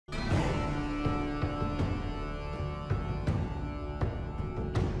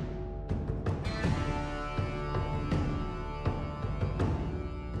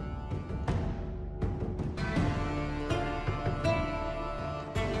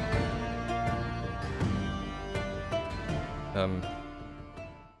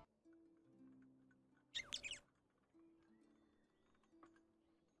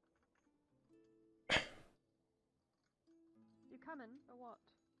You coming or what?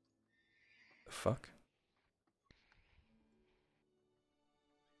 The fuck?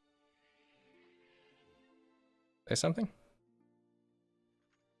 Say something?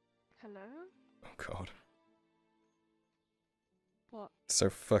 Hello? Oh god. What? It's so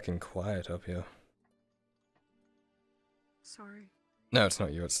fucking quiet up here. Sorry. No, it's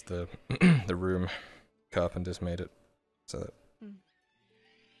not you, it's the the room. Carpenter's made it so that...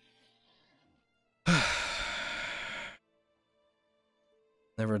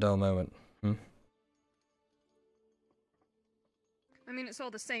 Never a dull moment, hmm? I mean, it's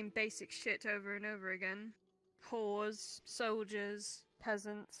all the same basic shit over and over again. Whores, soldiers,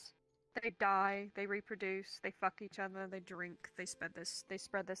 peasants. They die, they reproduce, they fuck each other, they drink, they spread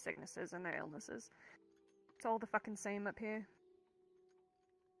their sicknesses and their illnesses. It's all the fucking same up here.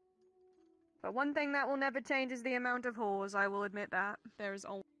 But one thing that will never change is the amount of whores, I will admit that. There is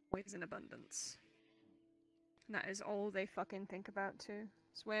always an abundance. And that is all they fucking think about too.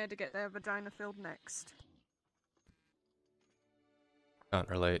 It's where to get their vagina filled next. Can't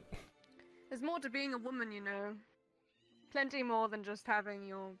relate. There's more to being a woman, you know. Plenty more than just having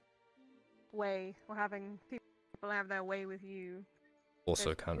your way, or having people have their way with you. Also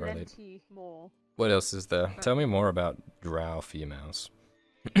There's can't relate. plenty more. What else is there? But Tell me more about Drow females.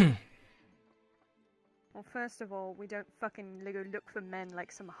 well, first of all, we don't fucking go look for men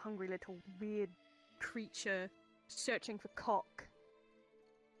like some hungry little weird creature searching for cock.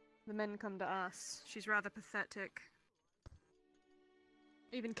 The men come to us. She's rather pathetic.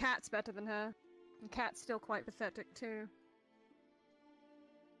 Even Cat's better than her. And Cat's still quite pathetic too.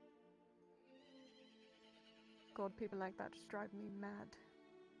 God, people like that just drive me mad.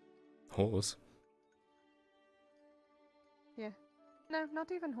 Whores. Yeah. No,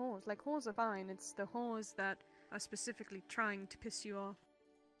 not even whores. Like, whores are fine. It's the whores that are specifically trying to piss you off,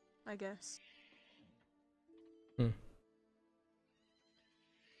 I guess. Hmm.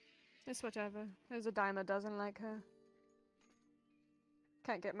 It's whatever. There's a dime a dozen like her.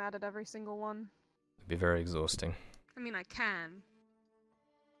 Can't get mad at every single one. It'd be very exhausting. I mean, I can.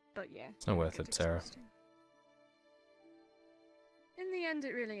 But yeah. It's not worth it, Sarah. In the end,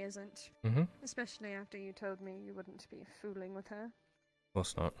 it really isn't. Mm-hmm. Especially after you told me you wouldn't be fooling with her. Of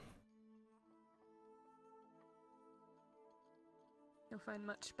course not. You'll find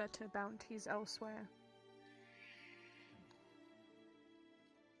much better bounties elsewhere.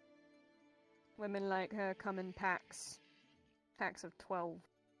 Women like her come in packs. Packs of 12.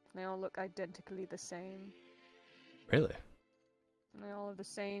 They all look identically the same. Really? And they all have the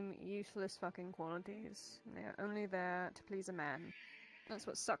same useless fucking qualities. And they are only there to please a man. That's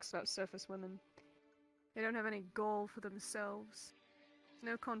what sucks about surface women. They don't have any goal for themselves.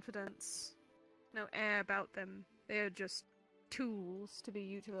 No confidence. No air about them. They are just tools to be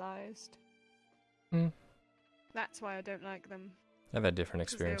utilized. Hmm. That's why I don't like them. I've had different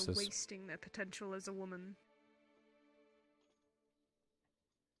 'Cause they're experiences. wasting their potential as a woman.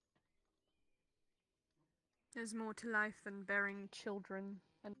 There's more to life than bearing children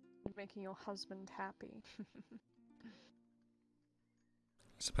and making your husband happy. I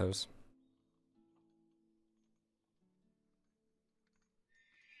suppose.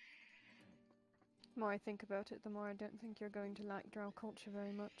 The more I think about it, the more I don't think you're going to like Drow culture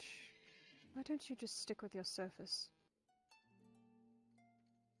very much. Why don't you just stick with your surface?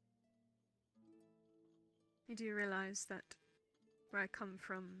 You do realize that where I come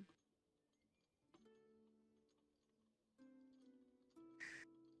from,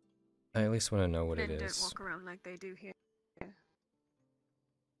 I at least want to know what men it don't is. walk around like they do here.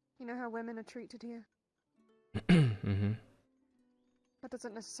 You know how women are treated here? Mm-hmm. That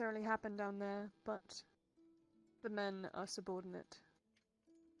doesn't necessarily happen down there, but the men are subordinate.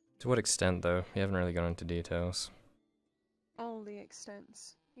 To what extent, though? You haven't really gone into details. All the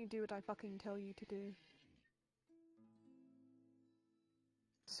extents. You do what I fucking tell you to do.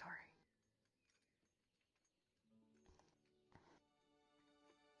 Sorry.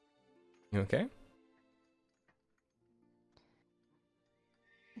 You okay?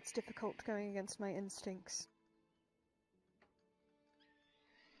 It's difficult going against my instincts.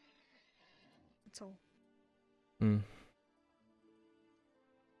 That's all. Hmm.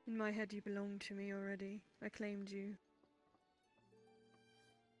 In my head you belong to me already. I claimed you.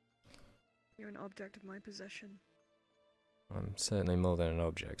 You're an object of my possession. I'm certainly more than an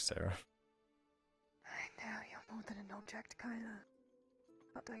object, Sarah. I know you're more than an object, Kyler.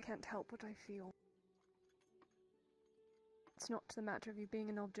 But I can't help what I feel. It's not the matter of you being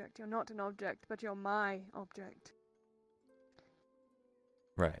an object. You're not an object, but you're my object.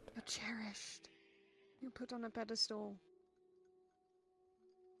 Right. You're cherished. You're put on a pedestal.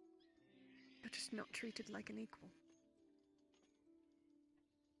 You're just not treated like an equal.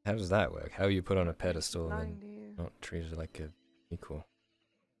 How does that work? How are you put on a What makes me pedestal lying and to you? not treated like a equal?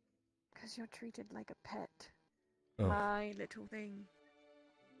 Because you're treated like a pet. Oh. My little thing.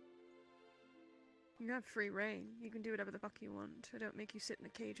 You have free reign. You can do whatever the fuck you want. I don't make you sit in a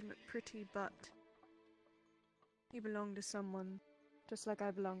cage and look pretty, but you belong to someone, just like I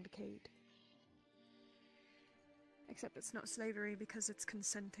belong to Cade. Except it's not slavery because it's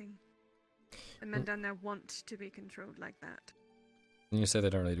consenting. The men down there want to be controlled like that. And you say they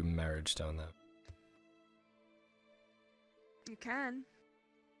don't really do marriage down there. You can.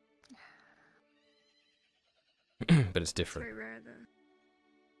 But it's It's different. very rare, though.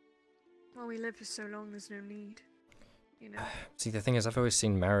 Well, we live for so long, there's no need. You know? See, the thing is, I've always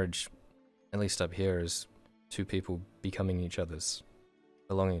seen marriage, at least up here, as two people becoming each other's,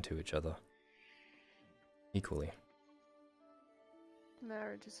 belonging to each other. Equally.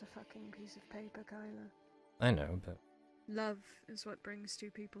 Marriage is a fucking piece of paper, Kyler. I know, but... Love is what brings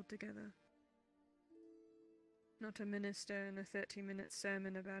two people together. Not a minister in a 30-minute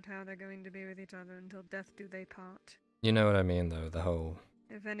sermon about how they're going to be with each other until death do they part. You know what I mean, though, the whole...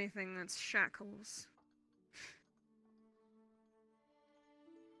 If anything, that's shackles.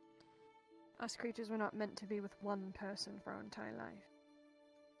 Us creatures were not meant to be with one person for our entire life.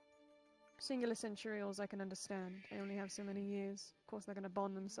 Singular centurials I can understand. They only have so many years. Of course they're going to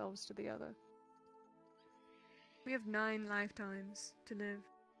bond themselves to the other. We have 9 lifetimes to live.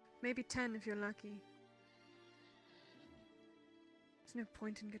 Maybe 10 if you're lucky. There's no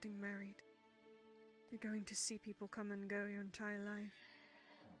point in getting married. You're going to see people come and go your entire life.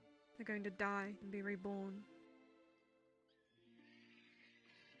 They're going to die and be reborn.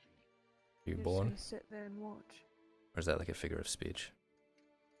 You You're born? just gonna sit there and watch. Or is that like a figure of speech?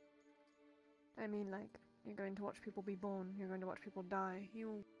 I mean, like, you're going to watch people be born. You're going to watch people die.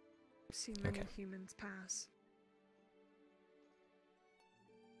 You'll see many humans pass.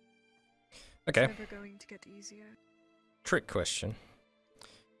 Okay. It's never going to get easier. Trick question.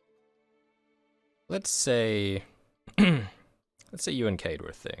 Let's say... let's say you and Cade were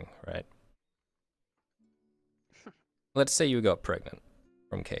a thing, right? Let's say you got pregnant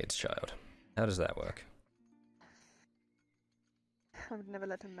from Cade's child. How does that work? I would never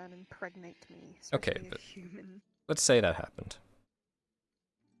let a man impregnate me, Okay, especially but a human. let's say that happened.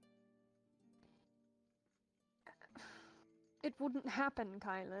 It wouldn't happen,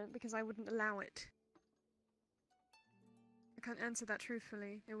 Kyler, because I wouldn't allow it. I can't answer that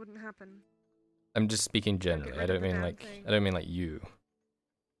truthfully. It wouldn't happen. I'm just speaking generally. I rid don't of the mean damn like thing. I don't mean like you.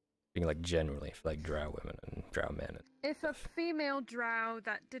 Being like generally for like drow women and drow men. If a female drow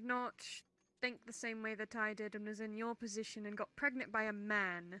that did not think the same way that I did and was in your position and got pregnant by a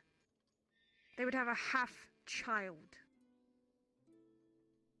man, they would have a half-child.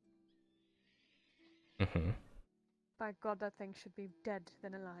 Mm-hmm. By God, that thing should be dead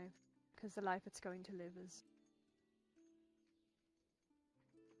than alive, because the life it's going to live is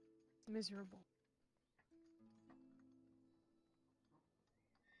miserable.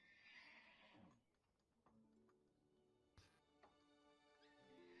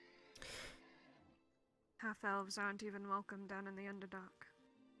 Half-elves aren't even welcome down in the Underdark.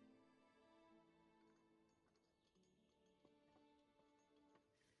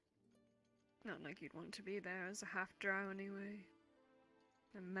 Not like you'd want to be there as a half-drow anyway.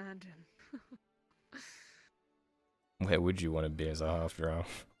 Imagine. Where would you want to be as a half drow?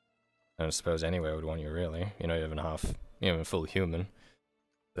 I don't suppose anywhere would want you really. You're not even a full human.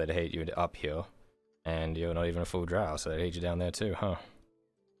 They'd hate you up here. And you're not even a full drow, so they'd hate you down there too, huh?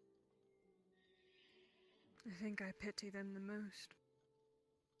 I think I pity them the most.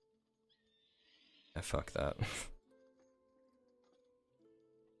 Yeah, fuck that.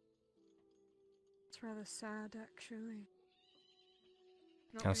 It's rather sad, actually.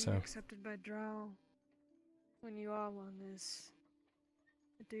 Not How being so? accepted by Drow when you are one is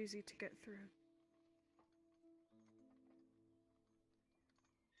a doozy to get through.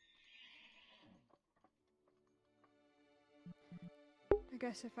 I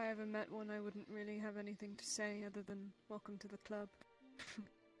guess if I ever met one, I wouldn't really have anything to say other than welcome to the club.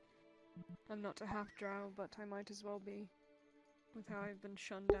 I'm not a half-drow, but I might as well be, with how I've been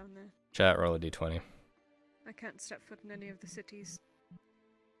shunned down there. Chat, roll a d20. I can't step foot in any of the cities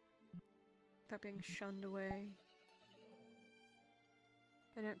without being shunned away.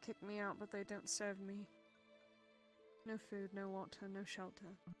 They don't kick me out, but they don't serve me. No food, no water, no shelter.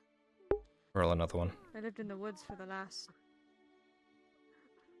 Roll another one. I lived in the woods for the last...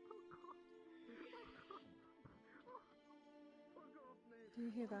 Do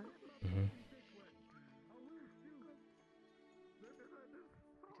you hear that? Mm-hmm. It is getting late.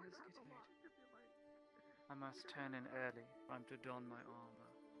 I must turn in early. I'm to don my armor.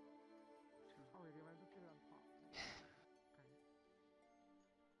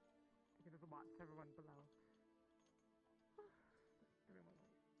 Everyone below.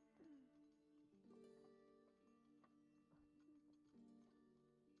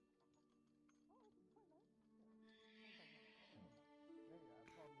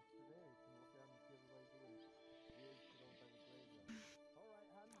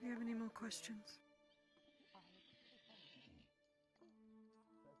 Do you have any more questions?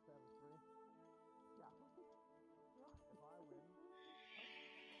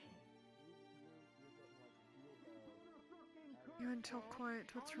 You went all quiet.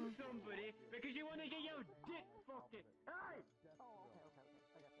 What's wrong? Somebody, because you want to get your dick fucked. Hey!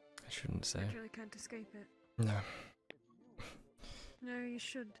 I shouldn't say. You really can't escape it. No. No, you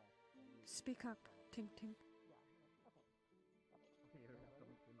should. Speak up, Tink Tink.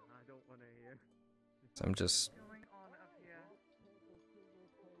 I don't want to hear. So I'm just What's going on up here?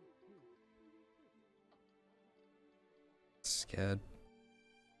 scared.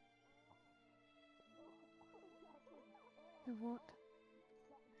 The what?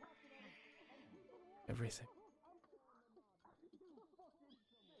 Everything.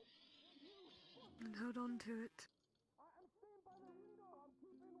 And hold on to it.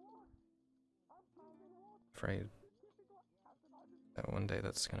 Afraid that one day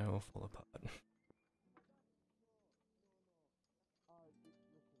that's gonna all fall apart.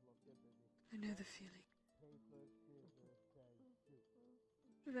 I know the feeling.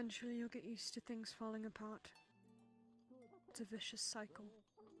 Eventually you'll get used to things falling apart. It's a vicious cycle.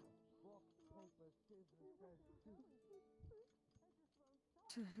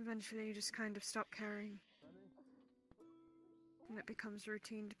 So eventually you just kind of stop caring. And it becomes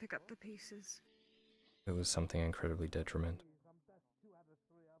routine to pick up the pieces. It was something incredibly detrimental.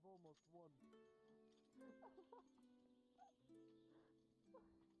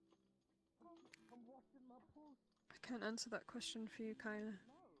 I can't answer that question for you, Kyler.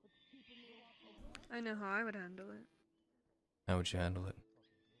 I know how I would handle it. How would you handle it?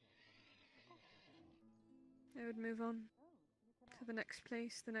 I would move on to the next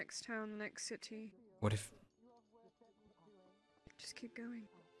place, the next town, the next city. What if Just keep going.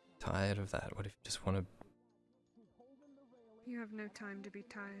 tired of that? What if you just want to? You have no time to be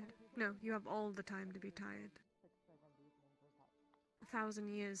tired. No, you have all the time to be tired. 1,000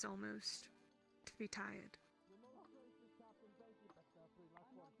 years almost to be tired.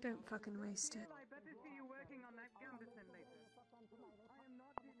 Don't fucking waste it. I better see you working on that Gamberson later. I am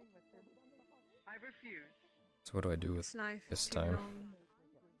not dealing with him. I refuse. So what do I do with This life this is too time? long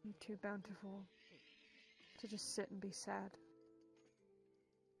and too bountiful to just sit and be sad.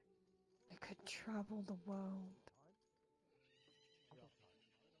 I could travel the world.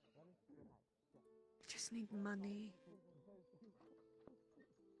 I just need money.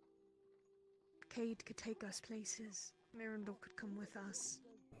 Cade could take us places. Mirandol could come with us.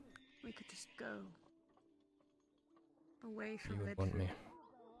 We could just go. Away from You would Lidford. want me.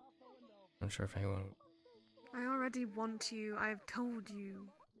 I'm sure if anyone. I already want you, I've told you.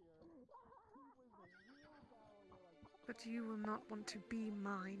 But you will not want to be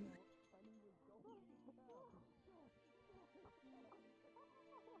mine.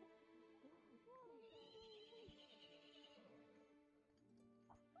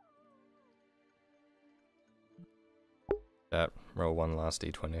 That roll one last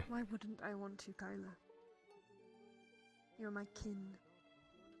d20. Why wouldn't I want to, Kyler? You're my kin.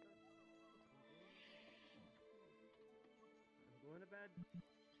 I'm going to bed.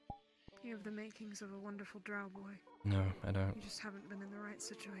 You have the makings of a wonderful drow boy. No, I don't. You just haven't been in the right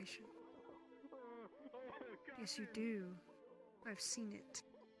situation. Yes, you do. I've seen it.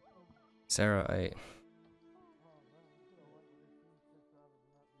 Sarah,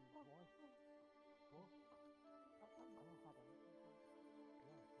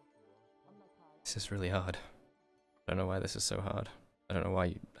 This is really hard. I don't know why this is so hard. I don't know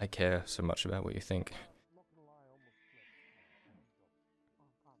why I care so much about what you think.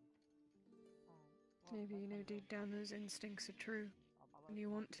 Maybe you know deep down those instincts are true, and you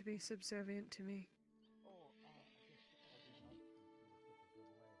want to be subservient to me.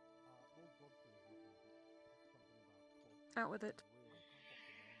 Out with it.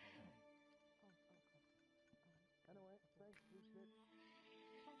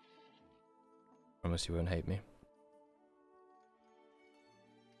 Promise you won't hate me.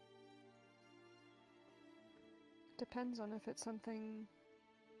 Depends on if it's something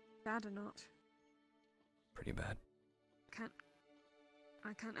bad or not. Pretty bad.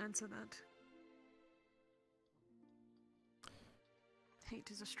 I can't answer that. Hate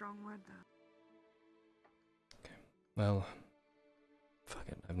is a strong word, though. Well, fuck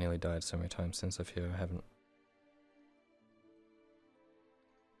it. I've nearly died so many times since I've here. I haven't.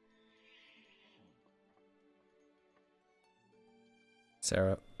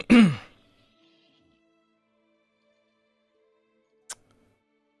 Sarah.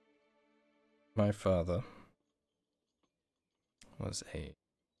 My father was a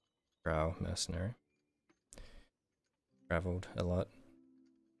Drow mercenary. Traveled a lot.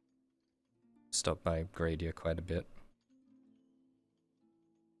 Stopped by Gradia quite a bit.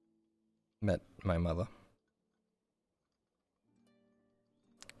 Met my mother.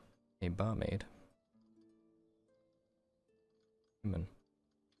 A barmaid. Human.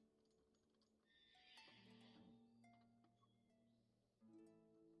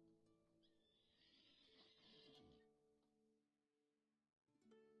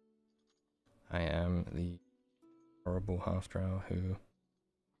 I am the horrible half-drow who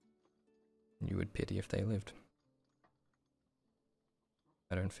you would pity if they lived.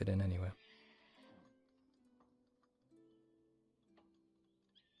 I don't fit in anywhere.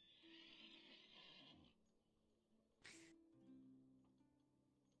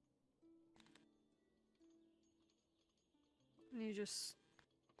 You just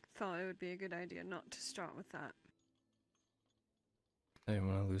thought it would be a good idea not to start with that. I didn't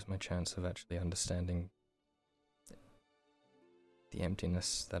want to lose my chance of actually understanding the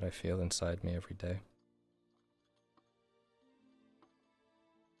emptiness that I feel inside me every day.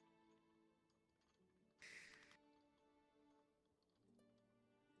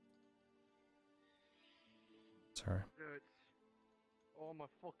 Sorry. Oh, my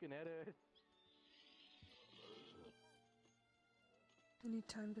fucking head hurts. I need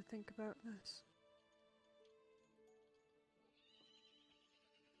time to think about this.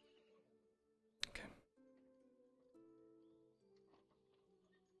 Okay.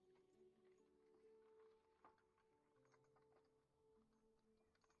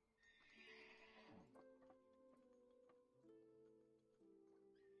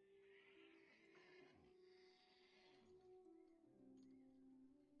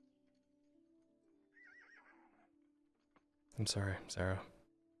 I'm sorry, Sarah.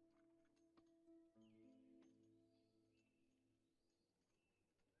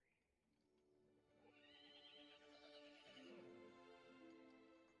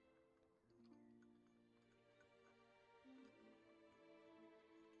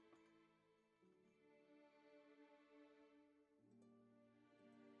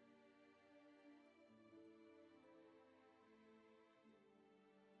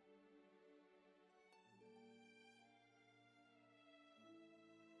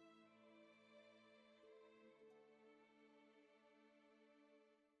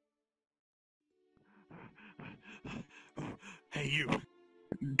 Hey, you.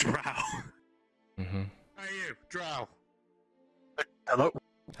 Drow. Mm-hmm. Hey, you. Drow. Hello?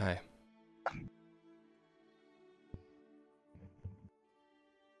 Hi.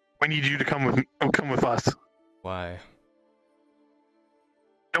 We need you to come with us. Why?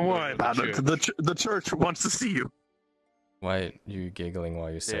 Don't Go worry to about the it. The church wants to see you. Why are you giggling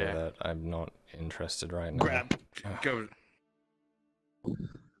while you say Yeah. that? I'm not interested right now. Grab. Ugh. Go.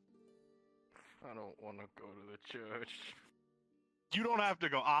 I don't want to go to the church. You don't have to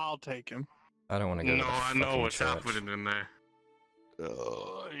go. I'll take him. I don't want to go to No, the I know fucking what's church. happening in there.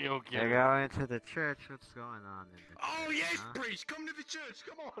 You'll get They're it. going to the church. What's going on in the Oh, church, yes, huh? priest, come to the church.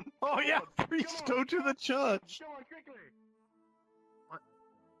 Come on. Oh, Come yeah. on, Priest, come on, go to the church. Come on, quickly.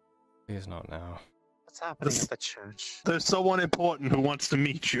 Please not now. What's happening This- at the church? There's someone important who wants to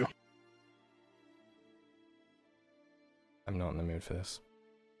meet you. I'm not in the mood for this.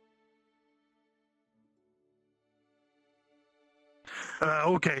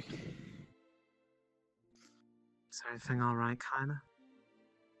 Okay. Is everything alright, Kyler?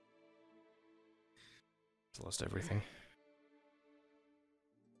 I've lost everything.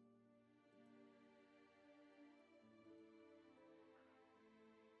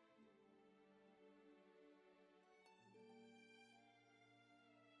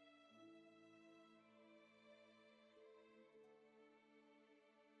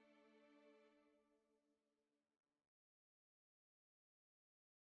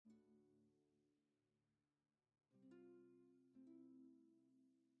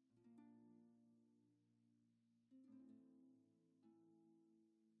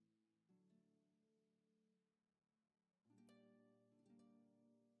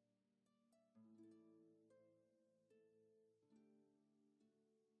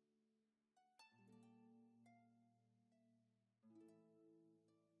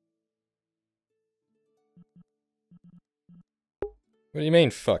 What do you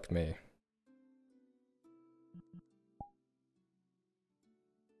mean, fuck me?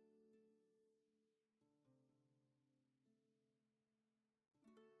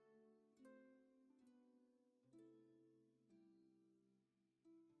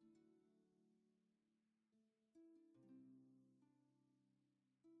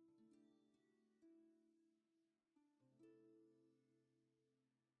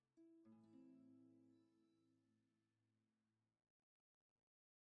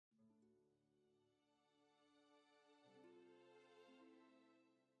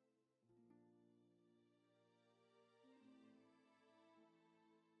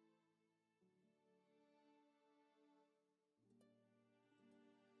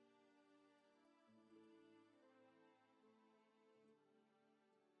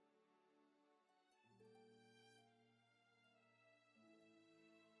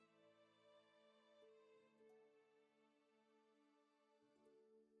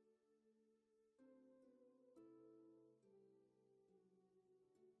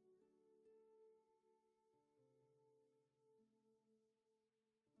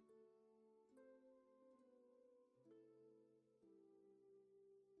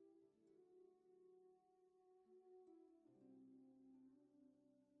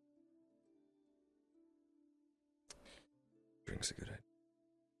 Drink's a good idea.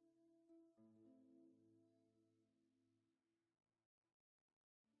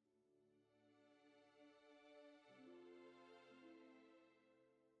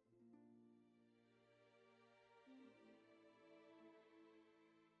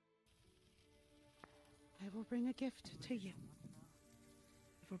 I will bring a gift to you.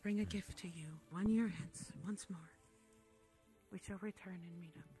 I will bring a gift to you 1 year hence, once more. We shall return and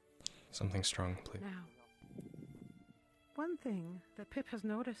meet up. Something strong, please. Now, one thing that Pip has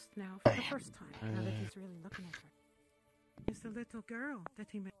noticed now for the first time, now that he's really looking at her, is the little girl that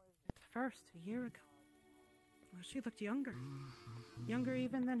he met first a year ago. Well, she looked younger. Younger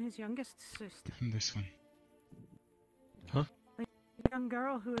even than his youngest sister. This one. The young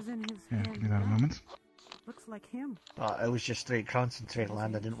girl who is in his Yeah, hand give me that a now moment. looks like him. Oh, it was just straight concentrate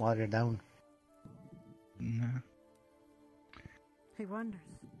land. I didn't water it down. No, He wonders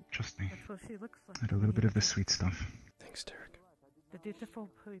trust me. that's what she looks like. Add a little bit of the sweet stuff. Thanks, Derek. The dutiful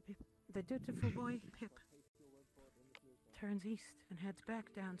boy Pip turns east and heads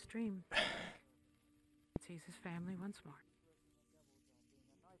back downstream. Sees his family once more.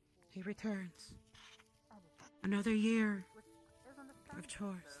 He returns. Another year of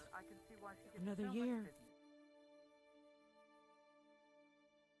chores. Another year.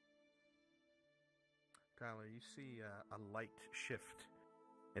 Kyler, you see a light shift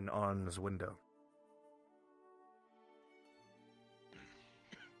in Arn's window.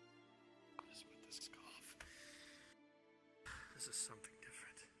 What is with this cough? This is something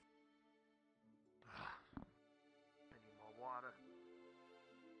different. I need more water.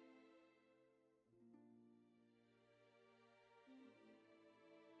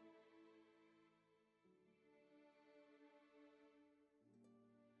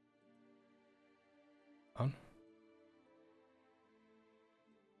 On?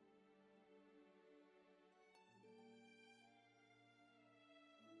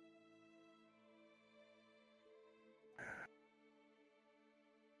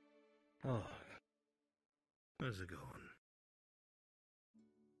 Oh, where's it going?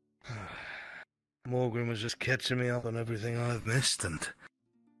 Morgan was just catching me up on everything I've missed and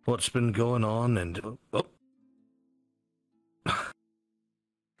what's been going on and... Oh.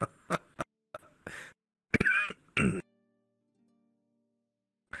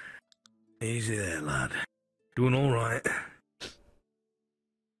 Easy there, lad. Doing all right.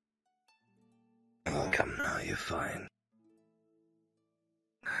 Oh, come now, you're fine.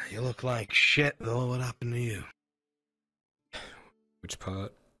 You look like shit, though. What happened to you? Which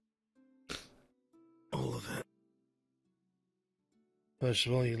part? All of it. First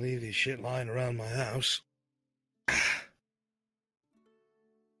of all, you leave your shit lying around my house.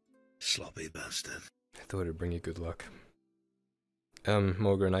 Sloppy bastard. I thought it'd bring you good luck.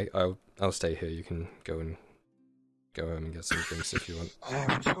 Morgan, I'll stay here. You can go home and get some drinks if you want.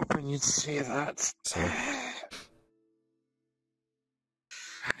 I was hoping you'd say that. So,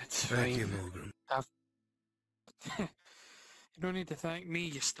 It's Thank you, Morgan. You don't need to thank me,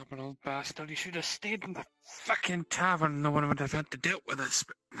 you stubborn old bastard. You should have stayed in the fucking tavern. No one would have had to deal with us.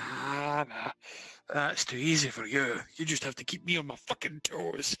 But nah, that's too easy for you. You just have to keep me on my fucking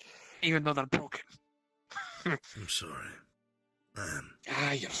toes, even though they're broken. I'm sorry.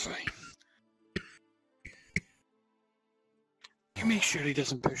 You're fine. You make sure he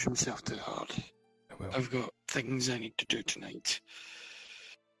doesn't push himself too hard. I will. I've got things I need to do tonight.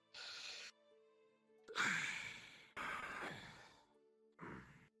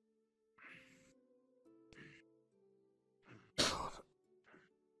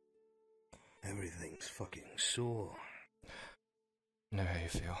 throat's fucking sore. I know how you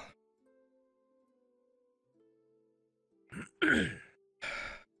feel.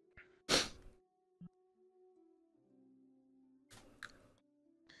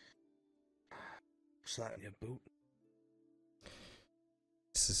 What's that in your boot?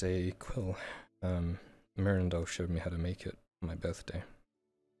 This is a quill. Mirandol showed me how to make it on my birthday.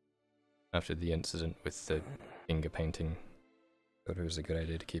 After the incident with the finger painting, thought it was a good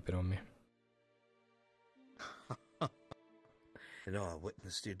idea to keep it on me. You know, I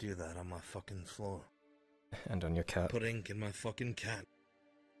witnessed you do that on my fucking floor. And on your cat. Put ink in my fucking cat.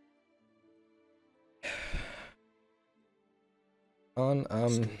 On,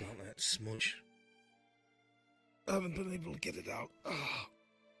 Still got that smudge. I haven't been able to get it out. Oh.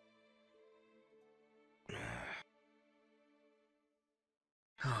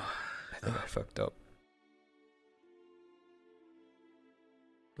 I think I fucked up.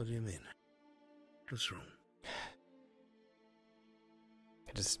 What do you mean? What's wrong?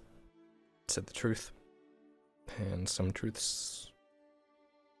 I just said the truth. And some truths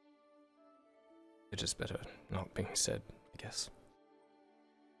are just better not being said, I guess.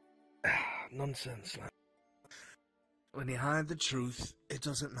 Nonsense, lad. When you hide the truth, it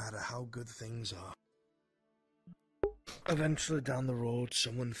doesn't matter how good things are. Eventually down the road,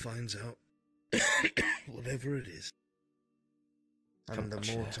 someone finds out. Whatever it is. And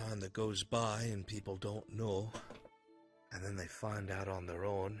the more time that goes by and people don't know, and then they find out on their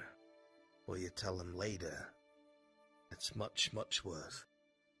own, or you tell them later, it's much, much worse.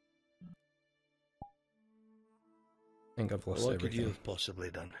 I think I've lost What everything. could you have possibly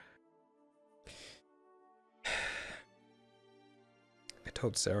done? I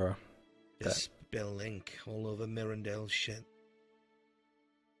told Sarah that... Spill ink all over Mirandale's shit.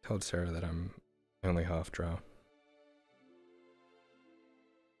 Told Sarah that I'm only half Drow.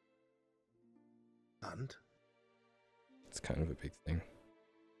 And? It's kind of a big thing.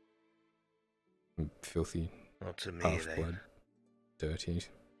 I'm filthy, Not to me, half-blood, dirty.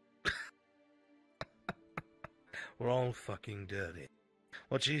 We're all fucking dirty.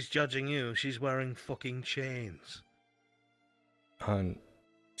 What she's judging you, she's wearing fucking chains. And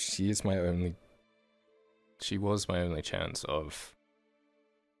she is my only... She was my only chance of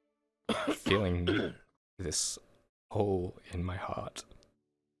feeling this hole in my heart.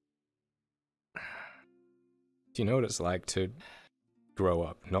 Do you know what it's like to grow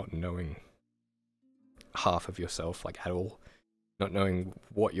up not knowing half of yourself, like at all? Not knowing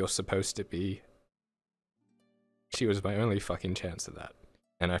what you're supposed to be? She was my only fucking chance at that.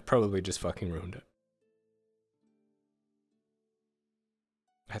 And I've probably just fucking ruined it.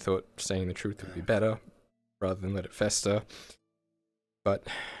 I thought saying the truth would be better, rather than let it fester. But...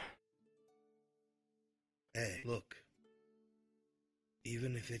 Hey, look.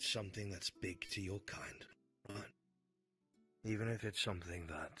 Even if it's something that's big to your kind, right? Even if it's something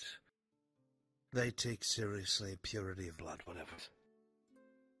that they take seriously, purity of blood, whatever.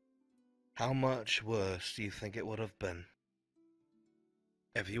 How much worse do you think it would have been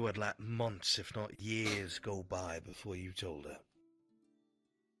if you had let months, if not years, go by before you told her?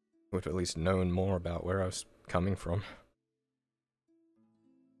 Would have at least known more about where I was coming from.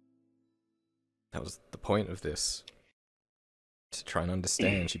 That was the point of this. To try and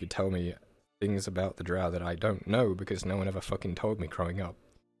understand. She could tell me things about the Drow that I don't know because no one ever fucking told me growing up.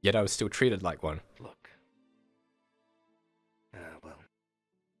 Yet I was still treated like one. Look. Well.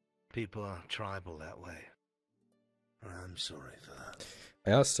 People are tribal that way. I'm sorry for that. I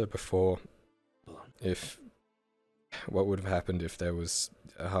asked her before if... what would have happened if there was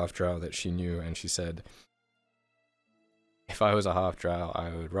a half-Drow that she knew, and she said, if I was a half-Drow,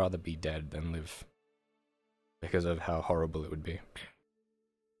 I would rather be dead than live. Because of how horrible it would be.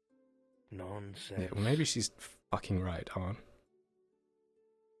 Nonsense. Yeah, well, maybe she's fucking right, huh?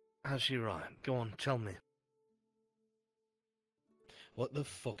 How's she right? Go on, tell me. What the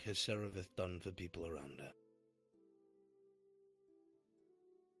fuck has Seraph done for people around her?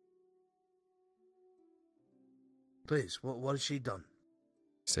 Please, what has she done?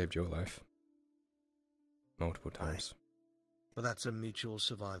 Saved your life. Multiple times. But that's a mutual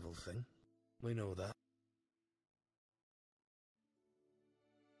survival thing. We know that.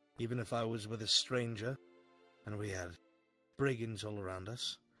 Even if I was with a stranger, and we had brigands all around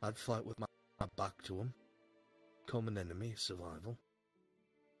us, I'd fight with my back to them. Common enemy, survival.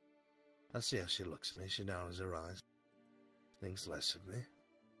 I see how she looks at me. She narrows her eyes. Thinks less of me.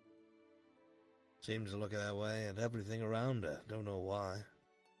 Seems to look that way at everything around her. Don't know why.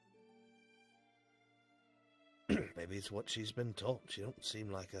 Maybe it's what she's been taught. She don't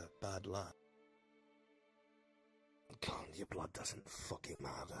seem like a bad lad. God, your blood doesn't fucking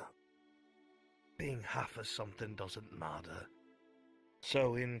matter. being half of something doesn't matter.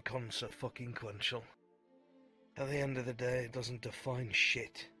 So inconsequential. At the end of the day, it doesn't define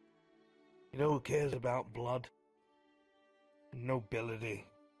shit. You know who cares about blood? Nobility.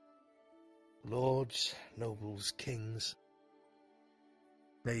 Lords, nobles, kings.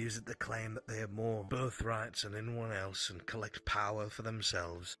 They use it to claim that they have more birthrights than anyone else and collect power for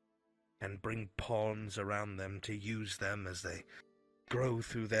themselves and bring pawns around them to use them as they grow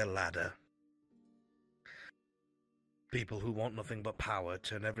through their ladder. People who want nothing but power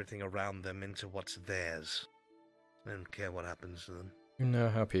turn everything around them into what's theirs. They don't care what happens to them. You know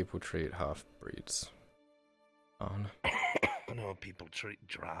how people treat half-breeds. On. I know how people treat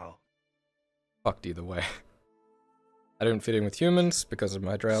Drow. Fucked either way. I don't fit in with humans because of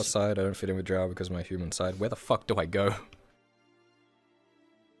my Drow side, I don't fit in with Drow because of my human side. Where the fuck do I go?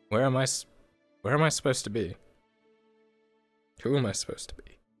 Where am I supposed to be? Who am I supposed to be?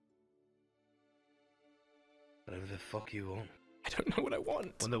 Whatever the fuck you want. I don't know what I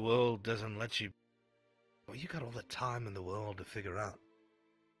want. When the world doesn't let you... Well, you got all the time in the world to figure out.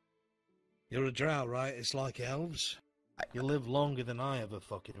 You're a Drow, right? It's like elves. You live longer than I ever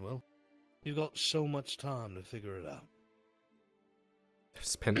fucking will. You've got so much time to figure it out. I've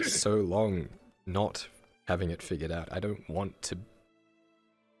spent so long not having it figured out. I don't want to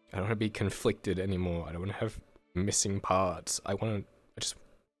be conflicted anymore. I don't want to have missing parts. I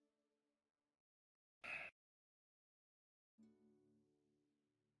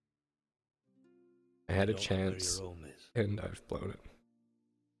had a chance, and I've blown it.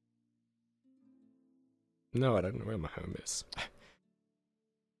 No, I don't know where my home is.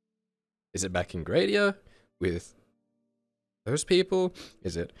 Is it back in Gradia with those people?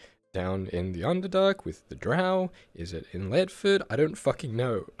 Is it down in the Underdark with the Drow? Is it in Ledford? I don't fucking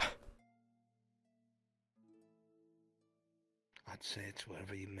know. I'd say it's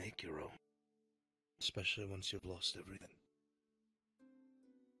wherever you make your own. Especially once you've lost everything.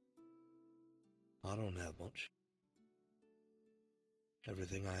 I don't have much.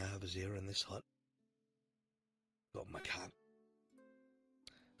 Everything I have is here in this hut. Got my cat.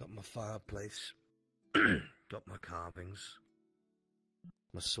 Got my fireplace. Got my carvings.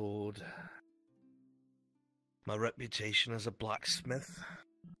 My sword. My reputation as a blacksmith.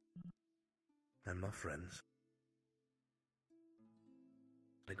 And my friends.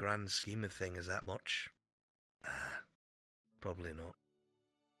 The grand scheme of things, is that much? Probably not.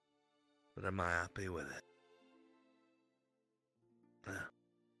 But am I happy with it?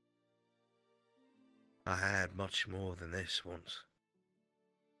 I had much more than this once.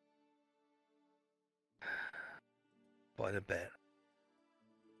 Quite a bit.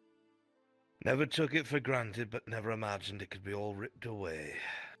 Never took it for granted, but never imagined it could be all ripped away.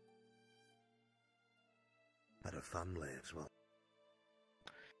 Had a family as well.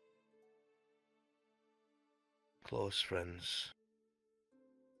 Close friends.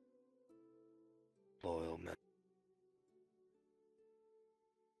 Loyal men.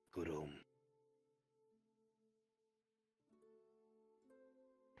 Good home.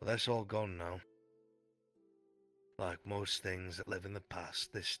 But that's all gone now. Like most things that live in the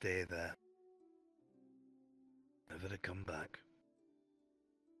past, they stay there. Never to come back.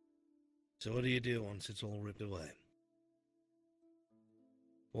 So what do you do once it's all ripped away?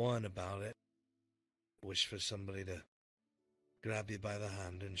 Whine about it. Wish for somebody to grab you by the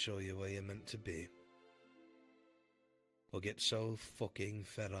hand and show you where you're meant to be. Or get so fucking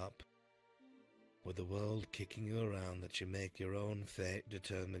fed up with the world kicking you around that you make your own fate,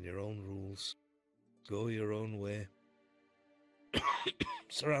 determine your own rules, go your own way.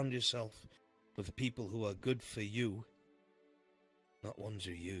 Surround yourself with people who are good for you, not ones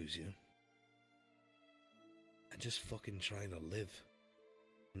who use you. And just fucking try to live.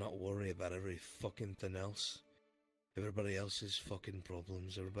 Not worry about every fucking thing else. Everybody else's fucking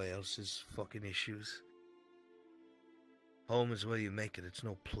problems, everybody else's fucking issues. Home is where you make it, it's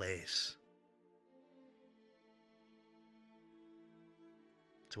no place.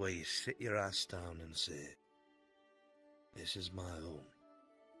 It's where you sit your ass down and say, this is my home.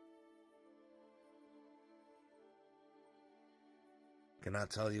 Can I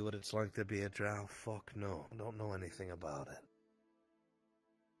tell you what it's like to be a Drow? Fuck no, I don't know anything about it.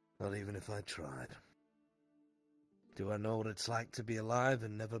 Not even if I tried. Do I know what it's like to be alive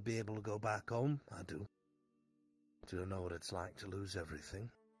and never be able to go back home? I do. Do I know what it's like to lose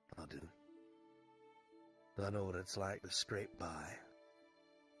everything? I do. Do I know what it's like to scrape by?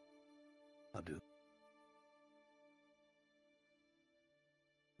 I do.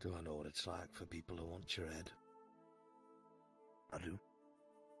 Do I know what it's like for people who want your head? I do.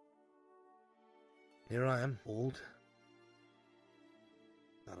 Here I am, old.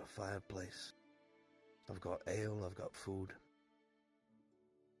 Got a fireplace. I've got ale, I've got food.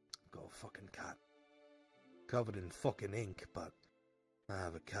 I've got a fucking cat. Covered in fucking ink, but I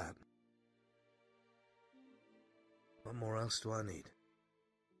have a cat. What more else do I need?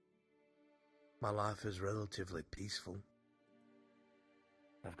 My life is relatively peaceful.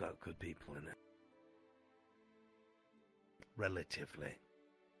 I've got good people in it. Relatively.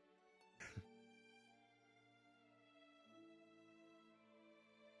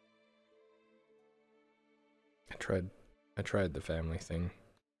 I tried the family thing.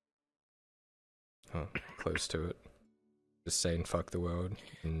 Oh, close to it. Just saying fuck the world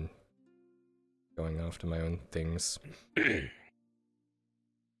and going after my own things.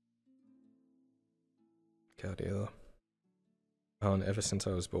 Cardio. Oh, and ever since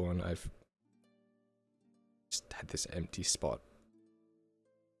I was born, I've just had this empty spot.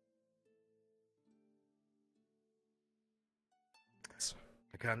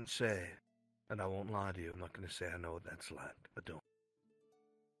 I can't say, and I won't lie to you, I'm not going to say I know what that's like. I don't.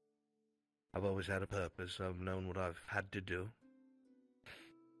 I've always had a purpose, I've known what I've had to do.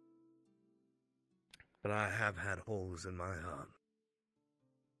 But I have had holes in my heart.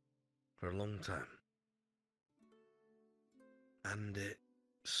 For a long time. And it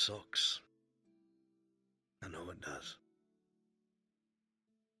sucks. I know it does.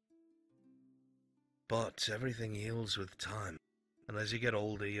 But everything heals with time. And as you get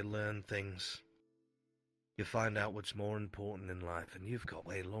older, you learn things. You find out what's more important in life. And you've got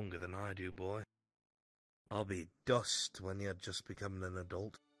way longer than I do, boy. I'll be dust when you're just becoming an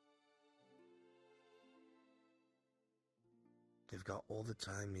adult. You've got all the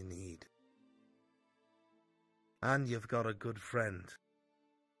time you need. And you've got a good friend.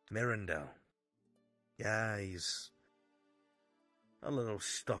 Mirandel. Yeah, he's a little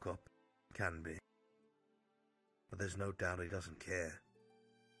stuck up. Can be. But there's no doubt he doesn't care.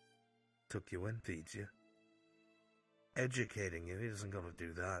 Took you in, feeds you. Educating you, he doesn't got to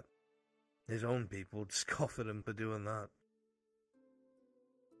do that. His own people would scoff at him for doing that.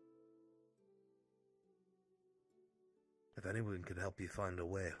 If anyone could help you find a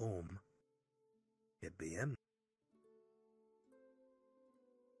way home, it'd be him.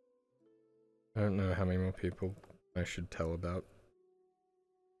 I don't know how many more people I should tell about.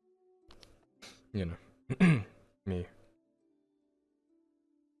 You know, me.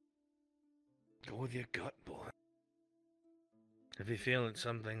 Go with your gut, boy. If you feel it's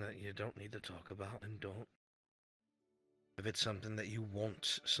something that you don't need to talk about, then don't. If it's something that you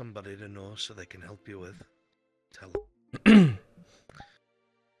want somebody to know so they can help you with, tell them.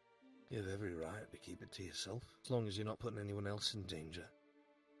 You have every right to keep it to yourself, as long as you're not putting anyone else in danger.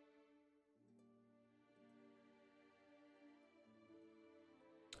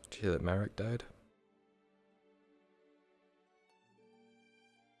 Did you hear that Marek died?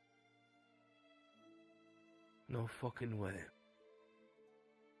 No fucking way.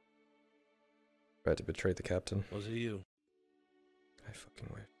 Tried to betray the captain. Was it you? I fucking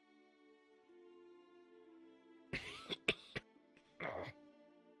wish.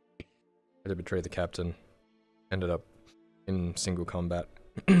 Tried to betray the captain. Ended up in single combat.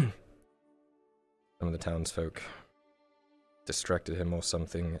 Some of the townsfolk distracted him or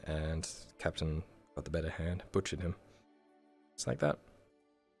something, and captain got the better hand, butchered him. It's like that.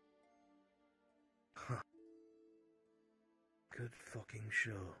 Huh. Good fucking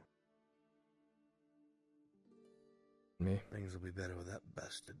show. Me? Things will be better with that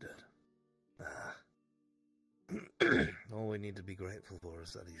bastard dead. All we need to be grateful for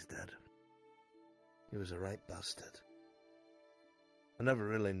is that he's dead. He was a right bastard. I never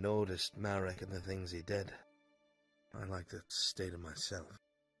really noticed Marek and the things he did. I like to stay to myself.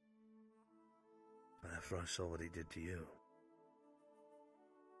 But after I saw what he did to you...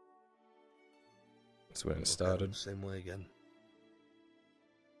 That's when it started. Same way again.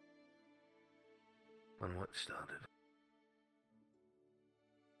 When what started?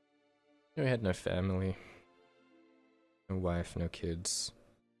 We had no family. No wife, no kids.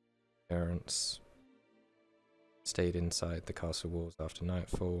 Parents. Stayed inside the castle walls after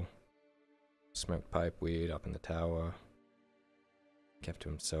nightfall. Smoked pipe weed up in the tower. Kept to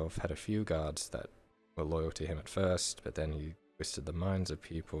himself. Had a few guards that were loyal to him at first, but then he twisted the minds of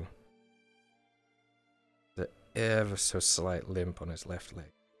people. The ever so slight limp on his left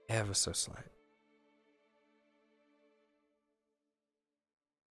leg. Ever so slight.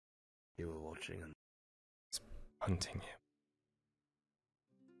 You were watching and hunting him.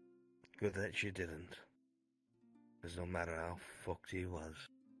 Good that you didn't. Because no matter how fucked he was,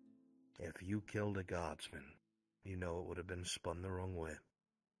 if you killed a guardsman, you know it would have been spun the wrong way.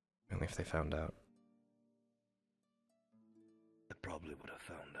 Only if they found out. They probably would have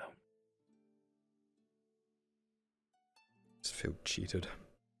found out. Just feel cheated.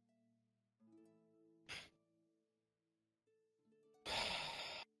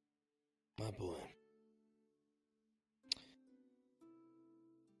 My boy.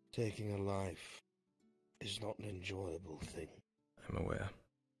 Taking a life is not an enjoyable thing. I'm aware.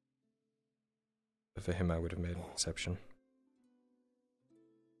 But for him, I would have made an exception.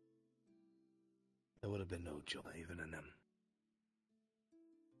 There would have been no joy even in him.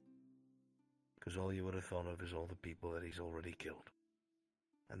 Because all you would have thought of is all the people that he's already killed.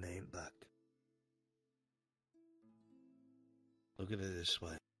 And they ain't back. Look at it this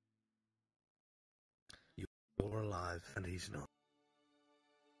way. You're alive and he's not.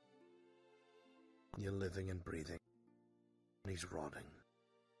 You're living and breathing. And he's rotting.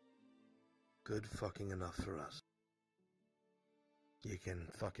 Good fucking enough for us. You can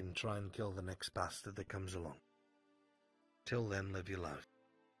fucking try and kill the next bastard that comes along. Till then, live your life.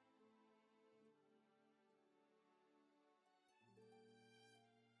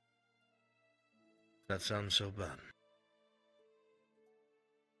 That sounds so bad.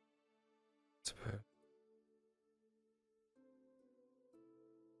 It's bad.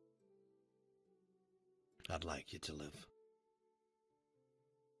 I'd like you to live.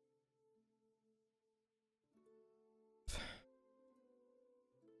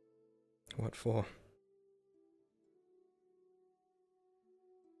 What for?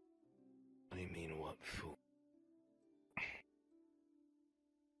 What do you mean, what for? I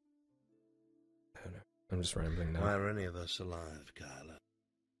don't know. I'm just rambling now. Why are any of us alive, Kyler?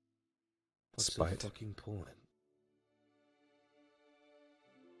 What's Spite. the fucking point?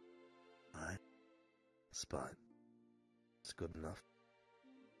 Aye. Spite. It's good enough.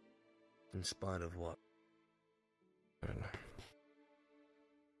 In spite of what? I don't know.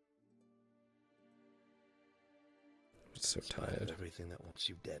 I'm so tired. Everything that wants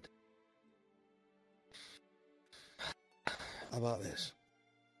you dead. How about this?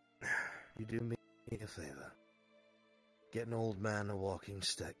 You do me a favor. Get an old man a walking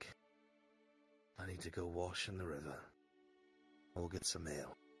stick. I need to go wash in the river. I'll get some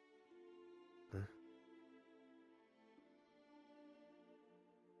ale. Huh?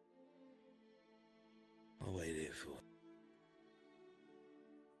 I'll wait here for it.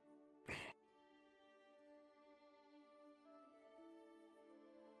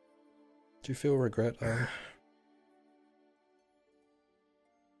 Do you feel regret, Aaron?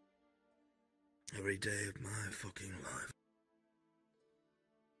 Every day of my fucking life.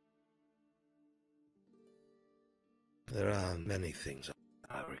 There are many things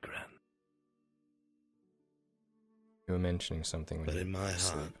I regret. You were mentioning something when But you in my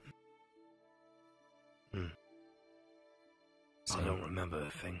sleep. heart, I don't remember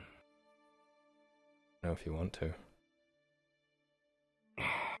a thing. I don't know if you want to.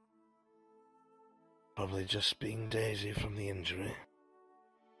 Probably just being Daisy from the injury.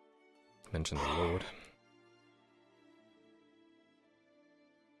 Mention the Lord.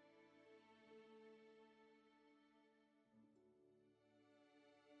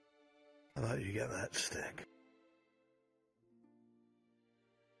 How about you get that stick?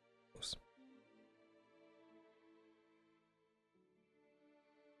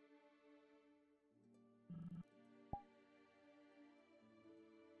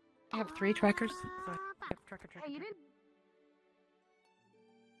 I have 3 trackers. So I have tracker. Hey, you didn't.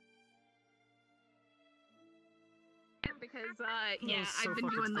 Because, yeah, I've been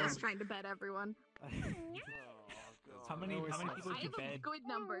doing this, trying to bet everyone. How many people I did you have a bed? good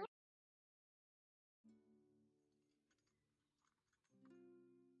number.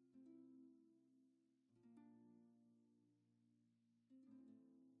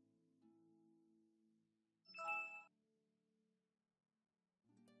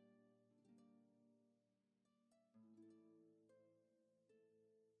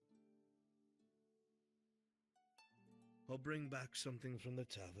 I'll bring back something from the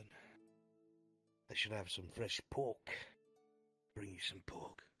tavern. They should have some fresh pork. Bring you some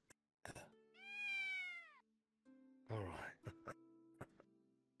pork. All right.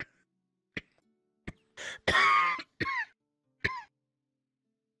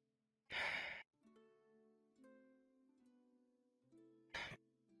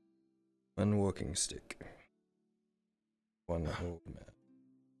 One walking stick. One old man.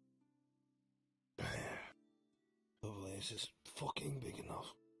 Hopefully this is fucking big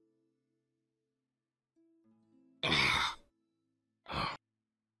enough.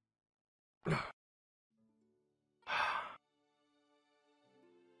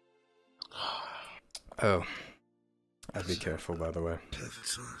 Oh. I'd be careful, by the way. Perfect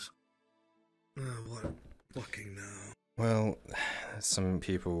size. What fucking now? Well, some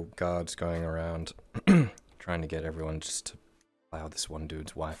people, guards going around, trying to get everyone just to allow this one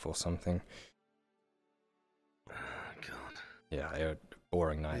dude's wife or something. Oh, God. Yeah, a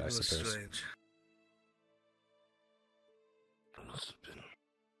boring night, It I was suppose. strange. It must have been.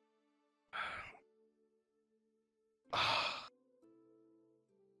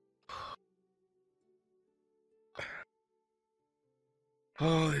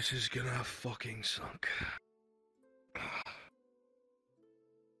 Oh, this is gonna fucking suck.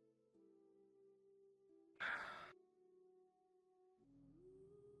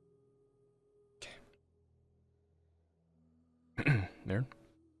 Mirren?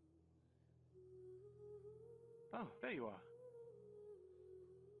 Oh, there you are.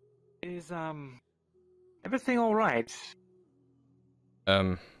 Is, everything alright?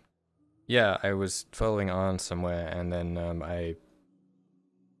 Yeah, I was following on somewhere, and then, I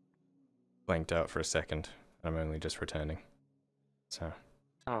blanked out for a second. I'm only just returning. So.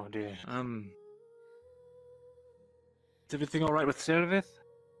 Oh dear. Is everything alright with Servith?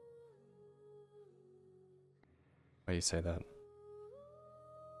 Why do you say that?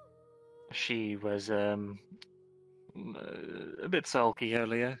 She was, a bit sulky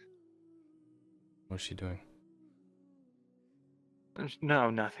earlier. What's she doing? No,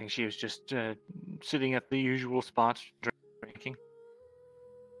 nothing. She was just, sitting at the usual spot, drinking.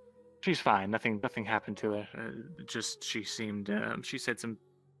 She's fine. Nothing happened to her. Just she seemed. She said some.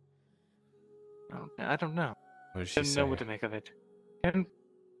 Oh, I don't know. What did she Didn't say? know what to make of it. Can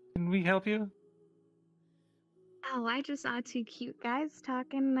we help you? Oh, I just saw two cute guys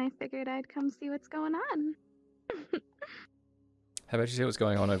talking, and I figured I'd come see what's going on. How about you see what's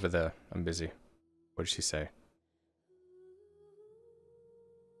going on over there? I'm busy. What did she say?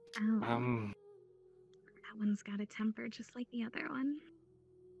 Oh. That one's got a temper just like the other one.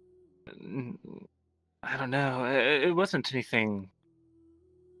 I don't know. It wasn't anything.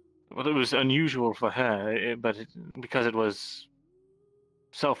 Well, it was unusual for her, but because it was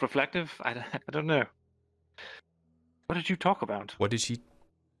self-reflective, I don't know. What did you talk about? What did she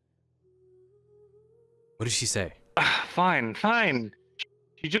say? Fine.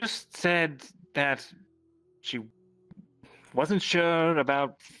 She just said that she wasn't sure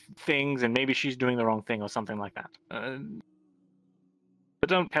about things and maybe she's doing the wrong thing or something like that. But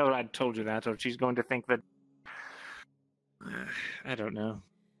don't tell her I told you that, or she's going to think that... I don't know.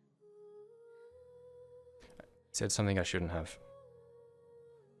 Said something I shouldn't have.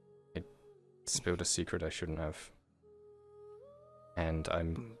 It spilled a secret I shouldn't have. And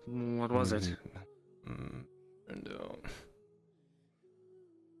I'm... What was it?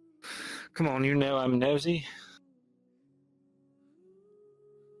 Come on, you know I'm nosy.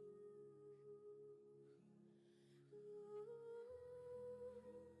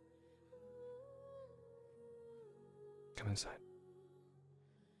 Come inside.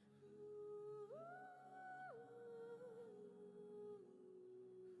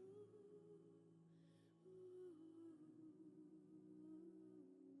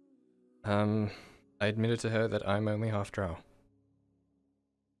 I admitted to her that I'm only half Drow.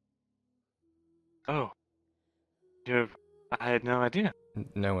 Oh. I had no idea.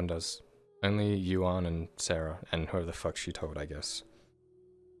 No one does. Only Yuan and Sarah, and whoever the fuck she told, I guess.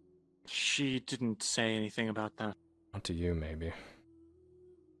 She didn't say anything about that. Not to you, maybe.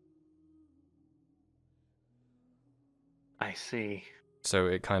 I see. So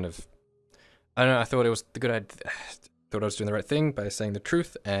it kind of... I don't know, I thought it was the good idea. Thought I was doing the right thing by saying the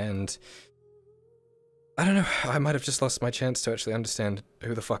truth, and... I don't know, I might have just lost my chance to actually understand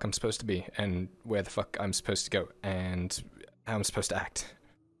who the fuck I'm supposed to be, and where the fuck I'm supposed to go, and how I'm supposed to act.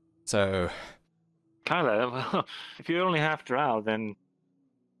 So... Kyler, well, if you're only half Drow, then...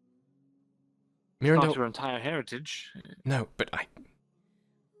 Mirren, not your entire heritage. No, but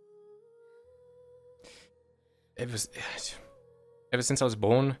it was... Ever since I was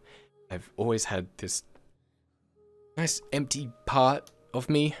born, I've always had this nice empty part of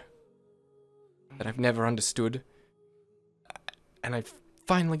me that I've never understood. And I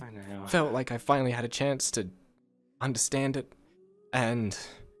finally felt like I finally had a chance to understand it, and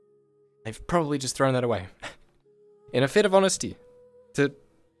I've probably just thrown that away. In a fit of honesty. She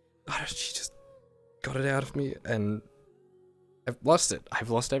just got it out of me, and I've lost it. I've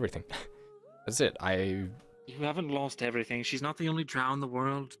lost everything. That's it. You haven't lost everything. She's not the only Drow in the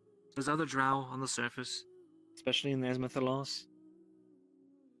world. There's other Drow on the surface, especially in Esmathalos.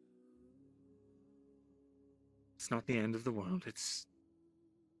 It's not the end of the world. It's...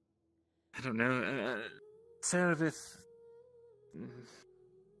 I don't know. Serevith...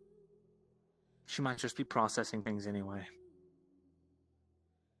 She might just be processing things anyway.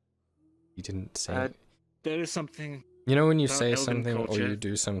 You didn't say... There is something... You know when you about say Elven something culture. or you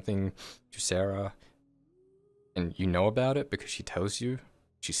do something to Sarah, and you know about it because she tells you,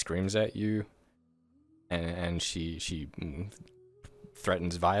 she screams at you, and she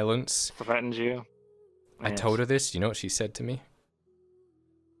threatens violence. Threatens you? I Yes. told her this. You know what she said to me?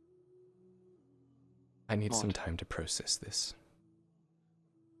 I need What? some time to process this.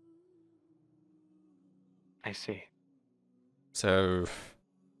 I see. So...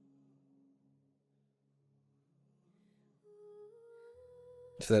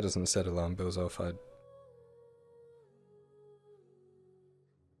 if that doesn't set alarm bells off, I'm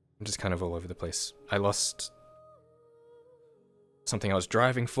just kind of all over the place. I lost something I was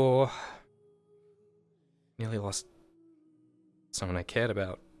driving for. Nearly lost someone I cared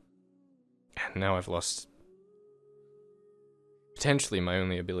about. And now I've lost potentially my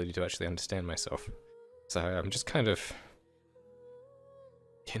only ability to actually understand myself. So I'm just kind of,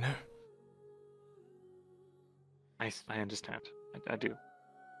 you know. I understand. I do.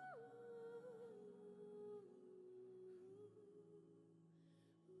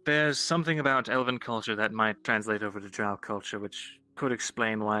 There's something about elven culture that might translate over to Drow culture, which could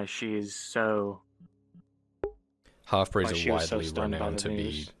explain why she is so... Half-breeds why are she was so widely stunned by renowned the to be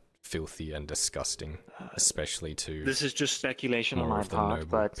news. filthy and disgusting, especially to This is just speculation on more my of the part,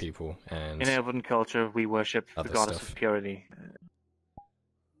 noble but people and in elven culture, we worship the other goddess stuff. of purity.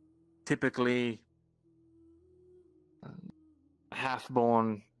 Typically,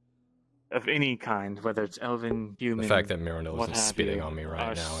 half-born of any kind, whether it's elven, human, The fact that Mirandel what isn't have spitting you, on me right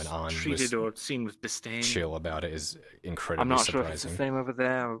are now and Arn treated was or seen with disdain. chill about it is incredibly I'm not sure if it's surprising. the same over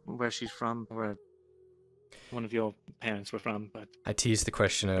there, or where she's from, or where one of your parents were from, but I teased the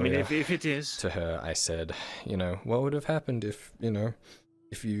question I earlier. mean, if it is... to her, I said, you know, what would have happened if, you know,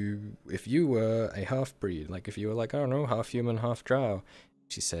 if you were a half-breed, like if you were like, I don't know, half human, half drow.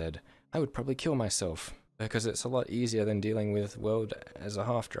 She said, I would probably kill myself, because it's a lot easier than dealing with world as a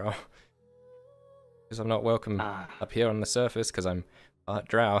half-drow. Because I'm not welcome up here on the surface, because I'm part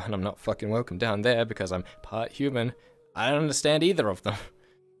drow, and I'm not fucking welcome down there, because I'm part human. I don't understand either of them.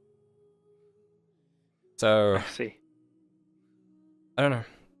 So... I see. I don't know.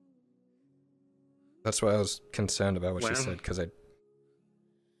 That's why I was concerned about what she Well- said, because I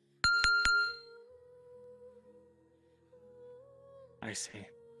see.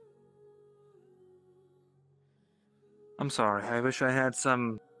 I'm sorry. I wish I had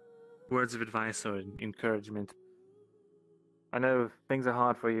some words of advice or encouragement. I know things are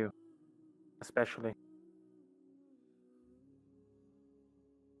hard for you, especially.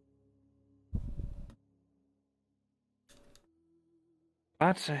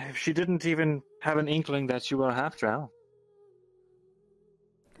 But if she didn't even have an inkling that you were half drow.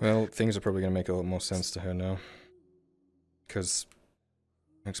 well, things are probably going to make a lot more sense to her now. Because,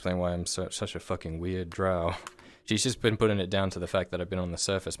 explain why I'm such a fucking weird drow. She's just been putting it down to the fact that I've been on the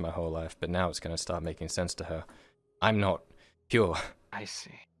surface my whole life, but now it's going to start making sense to her. I'm not pure. I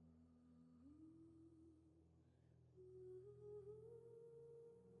see.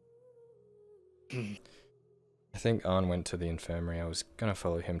 I think Arn went to the infirmary. I was going to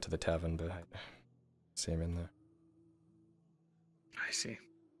follow him to the tavern, but I see him in there. I see.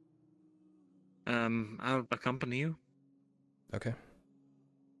 I'll accompany you. Okay.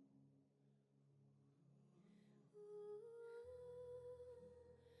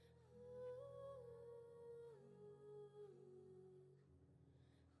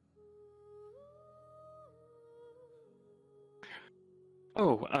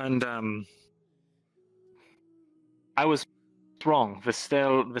 Oh, and I was wrong.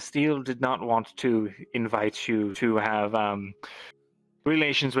 Vestil did not want to invite you to have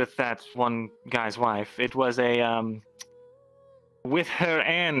relations with that one guy's wife. It was a with her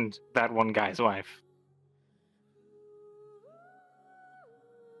and that one guy's wife.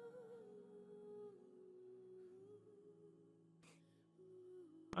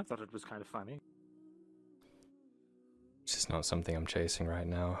 I thought it was kind of funny. It's just not something I'm chasing right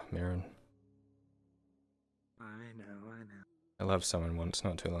now, Mirren. I know. I loved someone once,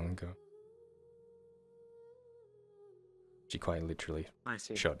 not too long ago. She quite literally I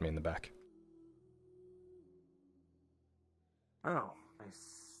see. shot me in the back. Oh,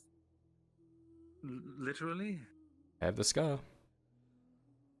 literally? I have the scar.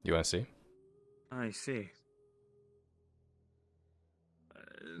 You want to see? I see.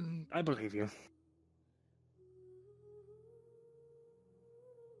 I believe you.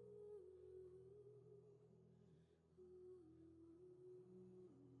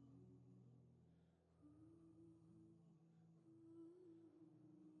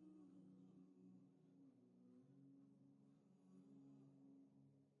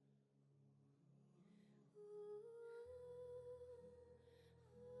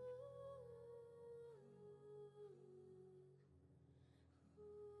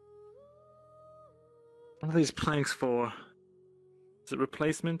 are these planks for? Is it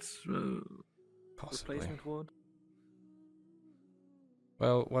replacements? Possibly. Replacement wood?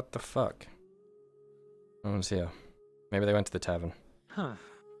 Well, what the fuck? No one's here. Maybe they went to the tavern. Huh.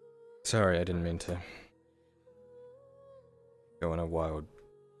 Sorry, I didn't mean to go on a wild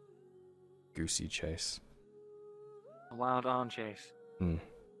goosey chase. A wild arm chase. Hmm.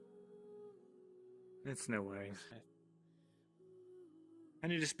 It's no worries. I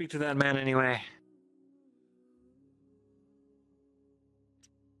need to speak to that man anyway.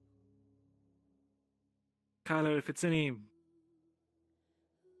 Kyler, if it's any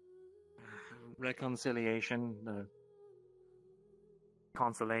reconciliation,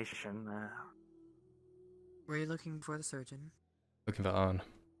 consolation, Were you looking for the surgeon? Looking for Arn.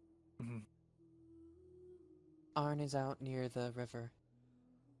 Arn is out near the river,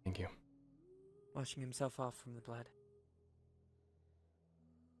 Thank you. washing himself off from the blood.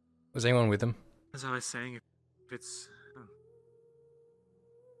 Was anyone with him? As I was saying, if it's...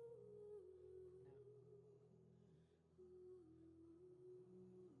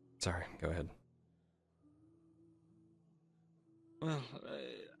 Sorry, go ahead. Well,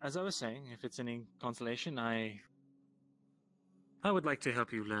 as I was saying, if it's any consolation, I would like to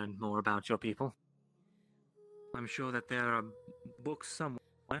help you learn more about your people. I'm sure that there are books somewhere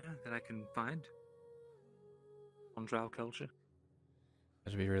that I can find on Drow culture.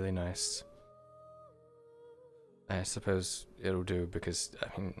 That'd be really nice. I suppose it'll do because,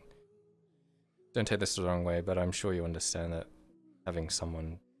 I mean, don't take this the wrong way, but I'm sure you understand that having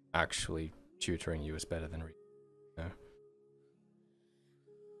someone actually tutoring you is better than reading. You know?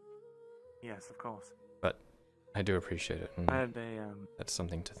 Yes, of course. But I do appreciate it, and I had that's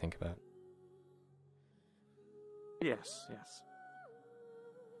something to think about. Yes, yes.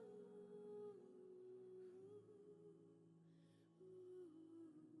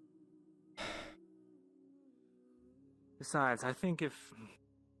 Besides, I think if...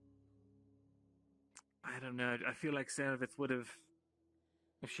 I don't know, I feel like Saravith would have...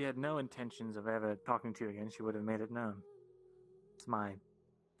 If she had no intentions of ever talking to you again, she would have made it known. It's my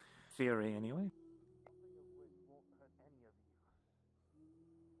theory, anyway.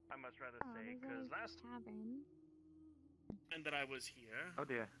 I much rather say, because last tavern. time that I was here, Oh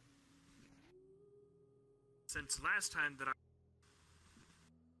dear. since last time that I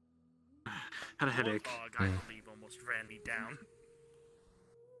Had a headache. I believe almost ran me down.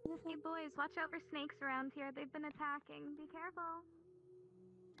 Hey boys, watch out for snakes around here. They've been attacking. Be careful.